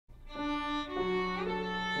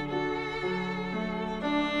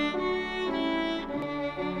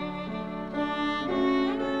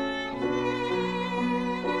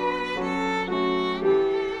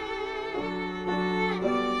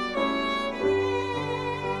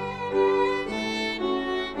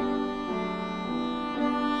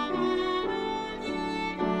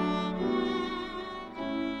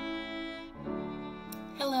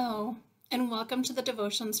welcome to the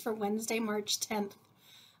devotions for Wednesday, March 10th.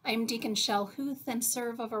 I am Deacon Chelle Huth and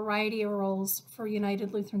serve a variety of roles for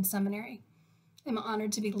United Lutheran Seminary. I'm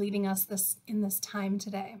honored to be leading us in this time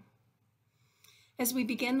today. As we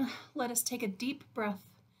begin, let us take a deep breath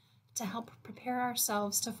to help prepare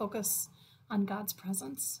ourselves to focus on God's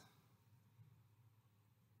presence.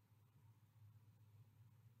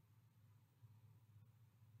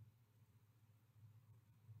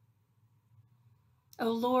 O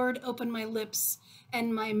Lord, open my lips,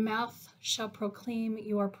 and my mouth shall proclaim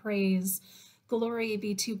your praise. Glory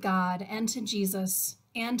be to God, and to Jesus,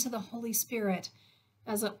 and to the Holy Spirit,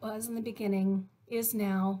 as it was in the beginning, is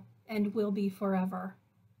now, and will be forever.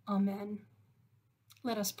 Amen.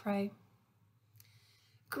 Let us pray.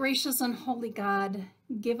 Gracious and holy God,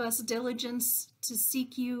 give us diligence to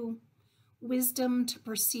seek you, wisdom to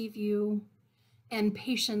perceive you, and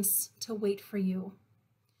patience to wait for you.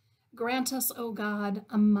 Grant us, O God,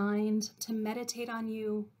 a mind to meditate on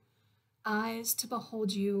you, eyes to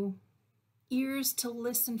behold you, ears to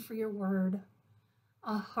listen for your word,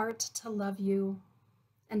 a heart to love you,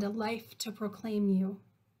 and a life to proclaim you,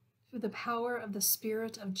 through the power of the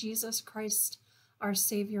Spirit of Jesus Christ, our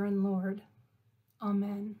Savior and Lord.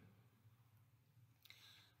 Amen.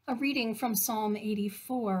 A reading from Psalm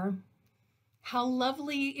 84. How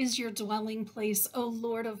lovely is your dwelling place, O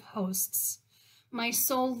Lord of hosts! My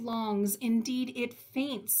soul longs, indeed it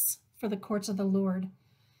faints, for the courts of the Lord.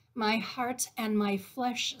 My heart and my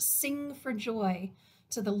flesh sing for joy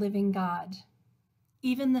to the living God.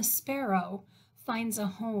 Even the sparrow finds a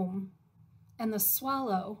home, and the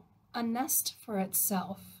swallow a nest for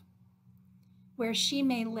itself, where she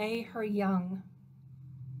may lay her young.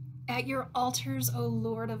 At your altars, O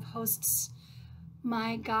Lord of hosts,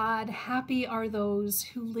 my God, happy are those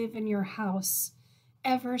who live in your house,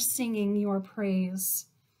 ever singing your praise.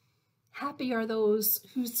 Happy are those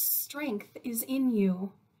whose strength is in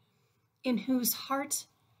you, in whose heart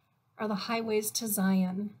are the highways to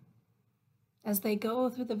Zion. As they go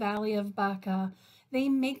through the valley of Baca, they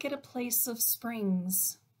make it a place of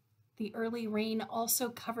springs. The early rain also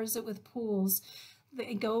covers it with pools.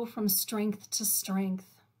 They go from strength to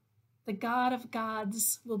strength. The God of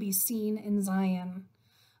gods will be seen in Zion.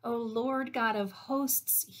 O Lord God of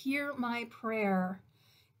hosts, hear my prayer.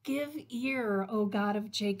 Give ear, O God of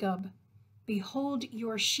Jacob. Behold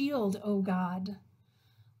your shield, O God.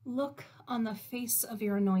 Look on the face of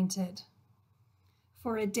your anointed.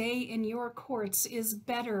 For a day in your courts is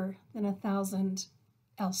better than 1,000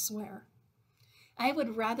 elsewhere. I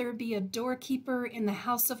would rather be a doorkeeper in the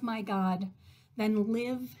house of my God than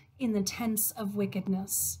live in the tents of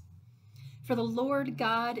wickedness. For the Lord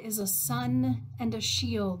God is a sun and a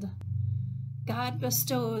shield. God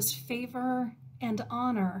bestows favor and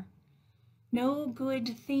honor. No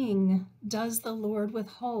good thing does the Lord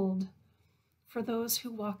withhold for those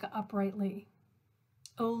who walk uprightly.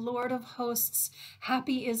 O Lord of hosts,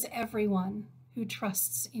 happy is everyone who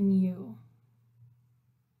trusts in you.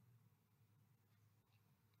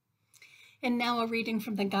 And now a reading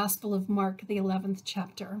from the Gospel of Mark, the 11th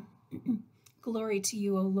chapter. Glory to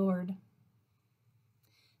you, O Lord.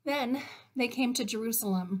 Then they came to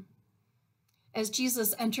Jerusalem. As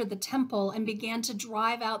Jesus entered the temple and began to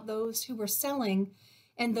drive out those who were selling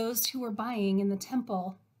and those who were buying in the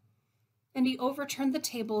temple, and he overturned the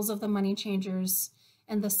tables of the money changers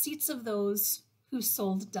and the seats of those who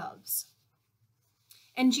sold doves.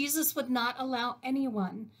 And Jesus would not allow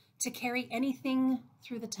anyone to carry anything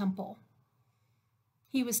through the temple.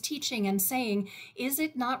 He was teaching and saying, "Is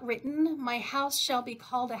it not written, 'My house shall be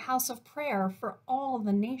called a house of prayer for all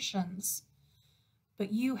the nations'?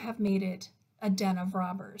 But you have made it a den of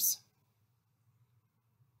robbers."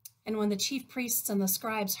 And when the chief priests and the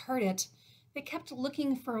scribes heard it, they kept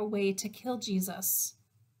looking for a way to kill Jesus,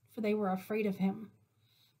 for they were afraid of him,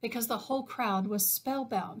 because the whole crowd was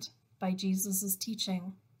spellbound by Jesus'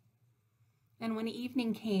 teaching. And when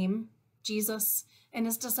evening came, Jesus and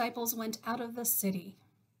his disciples went out of the city.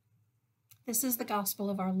 This is the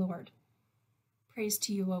gospel of our Lord. Praise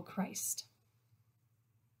to you, O Christ.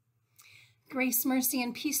 Grace, mercy,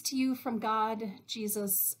 and peace to you from God,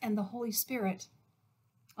 Jesus, and the Holy Spirit.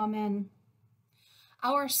 Amen.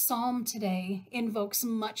 Our psalm today invokes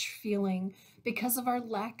much feeling because of our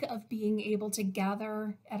lack of being able to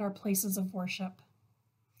gather at our places of worship.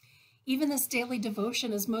 Even this daily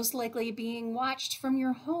devotion is most likely being watched from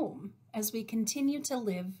your home as we continue to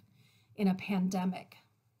live in a pandemic.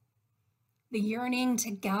 The yearning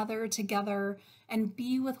to gather together and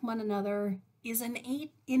be with one another is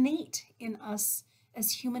innate in us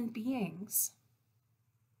as human beings.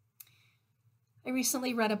 I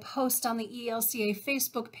recently read a post on the ELCA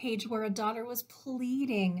Facebook page where a daughter was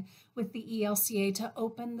pleading with the ELCA to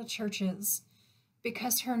open the churches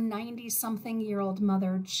because her 90-something-year-old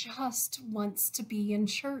mother just wants to be in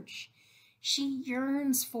church. She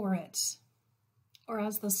yearns for it. Or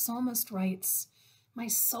as the psalmist writes, "My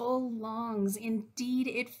soul longs, indeed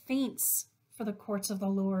it faints, for the courts of the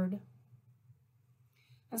Lord."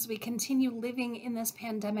 As we continue living in this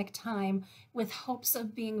pandemic time with hopes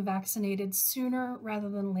of being vaccinated sooner rather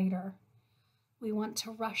than later, we want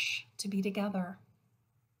to rush to be together.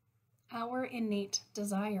 Our innate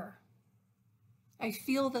desire. I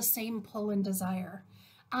feel the same pull and desire.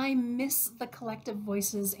 I miss the collective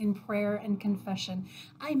voices in prayer and confession.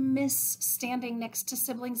 I miss standing next to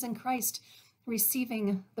siblings in Christ,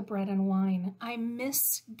 receiving the bread and wine. I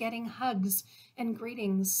miss getting hugs and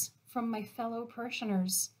greetings from my fellow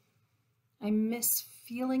parishioners. I miss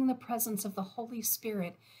feeling the presence of the Holy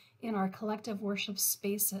Spirit in our collective worship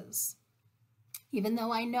spaces. Even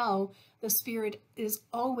though I know the Spirit is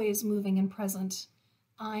always moving and present,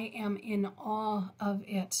 I am in awe of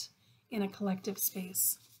it in a collective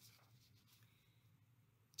space.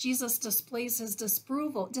 Jesus displays his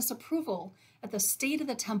disapproval at the state of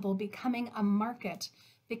the temple becoming a market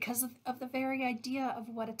because of the very idea of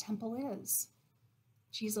what a temple is.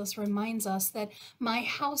 Jesus reminds us that my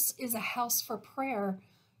house is a house for prayer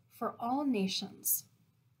for all nations,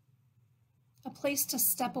 a place to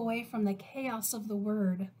step away from the chaos of the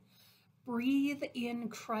word, breathe in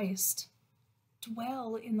Christ,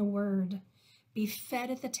 dwell in the word, be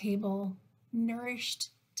fed at the table, nourished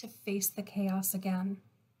to face the chaos again.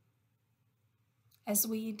 As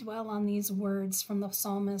we dwell on these words from the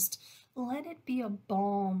psalmist, let it be a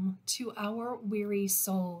balm to our weary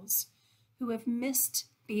souls who have missed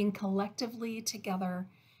being collectively together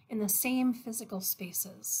in the same physical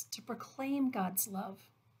spaces to proclaim God's love,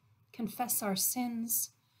 confess our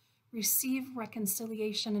sins, receive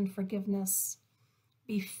reconciliation and forgiveness,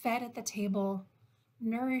 be fed at the table,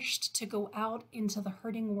 nourished to go out into the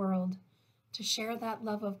hurting world to share that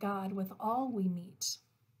love of God with all we meet.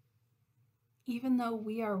 Even though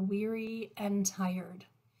we are weary and tired,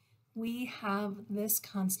 we have this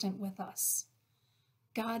constant with us: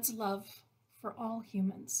 God's love for all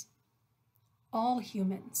humans. All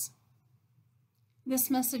humans.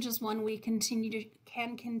 This message is one we can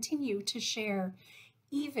continue to share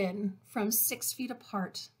even from 6 feet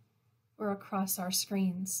apart or across our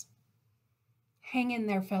screens. Hang in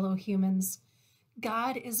there, fellow humans.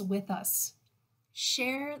 God is with us.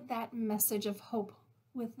 Share that message of hope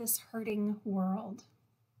with this hurting world.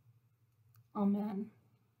 Amen.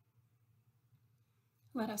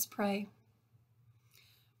 Let us pray.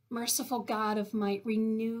 Merciful God of might,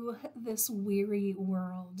 renew this weary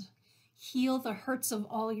world. Heal the hurts of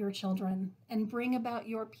all your children and bring about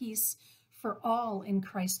your peace for all in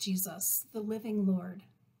Christ Jesus, the living Lord.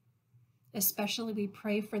 Especially we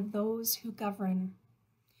pray for those who govern.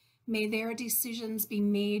 May their decisions be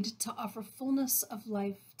made to offer fullness of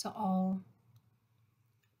life to all.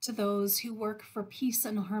 To those who work for peace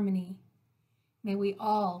and harmony, may we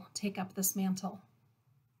all take up this mantle.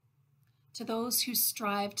 To those who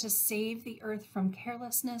strive to save the earth from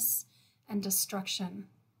carelessness and destruction,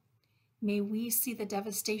 may we see the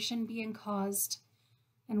devastation being caused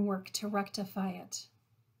and work to rectify it.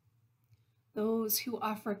 Those who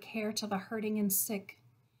offer care to the hurting and sick,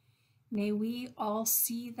 may we all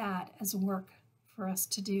see that as work for us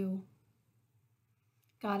to do.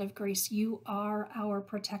 God of grace, you are our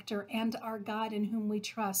protector and our God in whom we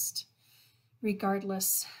trust,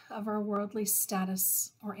 regardless of our worldly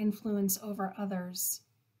status or influence over others.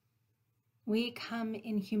 We come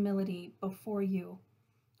in humility before you,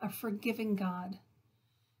 a forgiving God,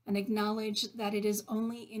 and acknowledge that it is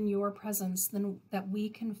only in your presence that we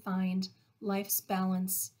can find life's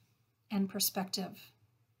balance and perspective,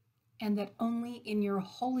 and that only in your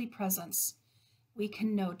holy presence we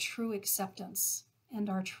can know true acceptance and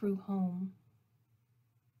our true home.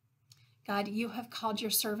 God, you have called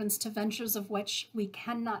your servants to ventures of which we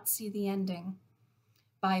cannot see the ending,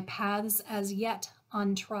 by paths as yet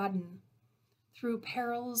untrodden, through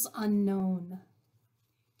perils unknown.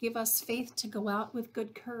 Give us faith to go out with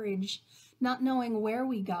good courage, not knowing where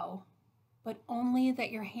we go, but only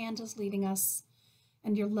that your hand is leading us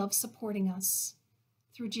and your love supporting us,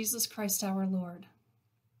 through Jesus Christ our Lord.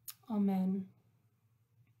 Amen.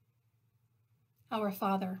 Our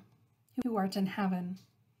Father, who art in heaven,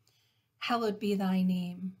 hallowed be thy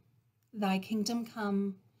name. Thy kingdom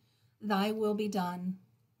come, thy will be done,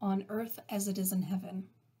 on earth as it is in heaven.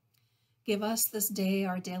 Give us this day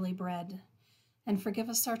our daily bread, and forgive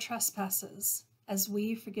us our trespasses, as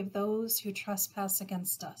we forgive those who trespass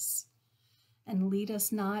against us. and lead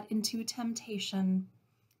us not into temptation,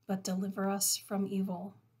 but deliver us from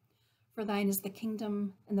evil. For thine is the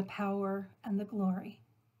kingdom and the power and the glory,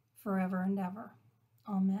 forever and ever.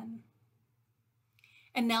 Amen.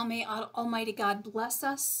 And now may Almighty God bless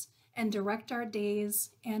us and direct our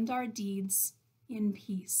days and our deeds in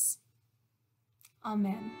peace.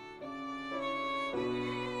 Amen.